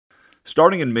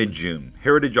Starting in mid-June,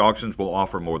 Heritage Auctions will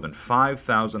offer more than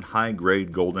 5,000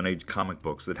 high-grade Golden Age comic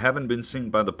books that haven't been seen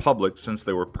by the public since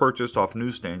they were purchased off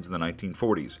newsstands in the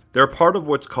 1940s. They're part of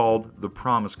what's called the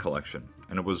Promise Collection,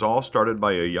 and it was all started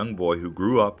by a young boy who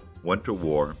grew up, went to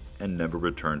war, and never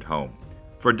returned home.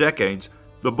 For decades,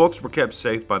 the books were kept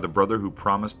safe by the brother who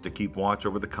promised to keep watch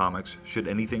over the comics should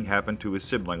anything happen to his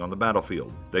sibling on the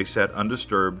battlefield. They sat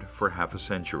undisturbed for half a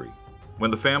century.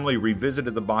 When the family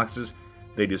revisited the boxes,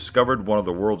 they discovered one of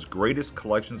the world's greatest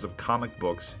collections of comic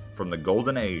books from the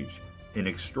Golden Age in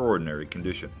extraordinary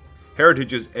condition.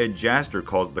 Heritage's Ed Jaster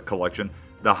calls the collection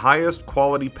the highest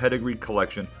quality pedigree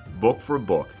collection, book for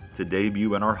book, to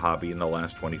debut in our hobby in the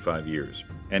last 25 years.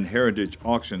 And Heritage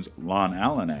Auctions' Lon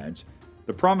Allen adds,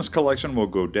 the Promise Collection will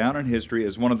go down in history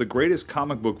as one of the greatest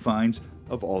comic book finds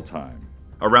of all time.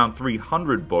 Around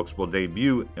 300 books will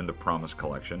debut in the Promise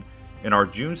Collection in our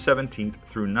June 17th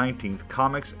through 19th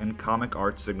Comics and Comic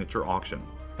Art Signature Auction,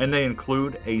 and they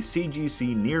include a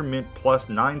CGC Near Mint Plus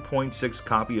 9.6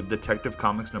 copy of Detective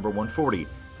Comics number 140.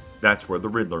 That's where the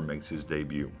Riddler makes his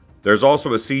debut. There's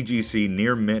also a CGC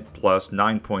Near Mint Plus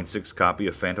 9.6 copy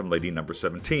of Phantom Lady number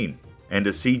 17, and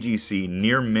a CGC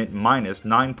Near Mint Minus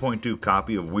 9.2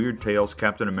 copy of Weird Tales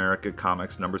Captain America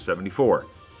Comics number 74,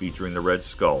 featuring the Red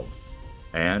Skull,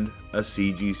 and a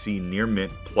CGC Near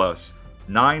Mint Plus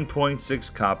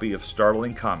 9.6 copy of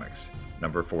Startling Comics,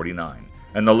 number 49.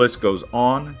 And the list goes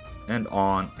on and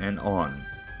on and on.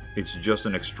 It's just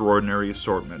an extraordinary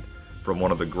assortment from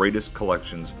one of the greatest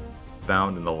collections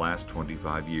found in the last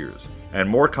 25 years. And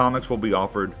more comics will be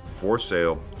offered for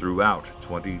sale throughout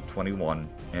 2021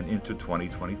 and into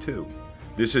 2022.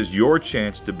 This is your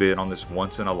chance to bid on this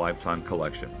once-in-a-lifetime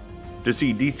collection. To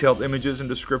see detailed images and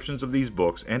descriptions of these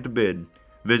books and to bid,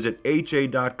 visit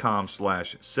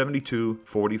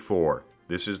ha.com/7244.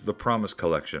 This is the Promise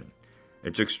Collection.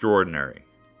 It's extraordinary.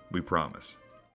 We promise.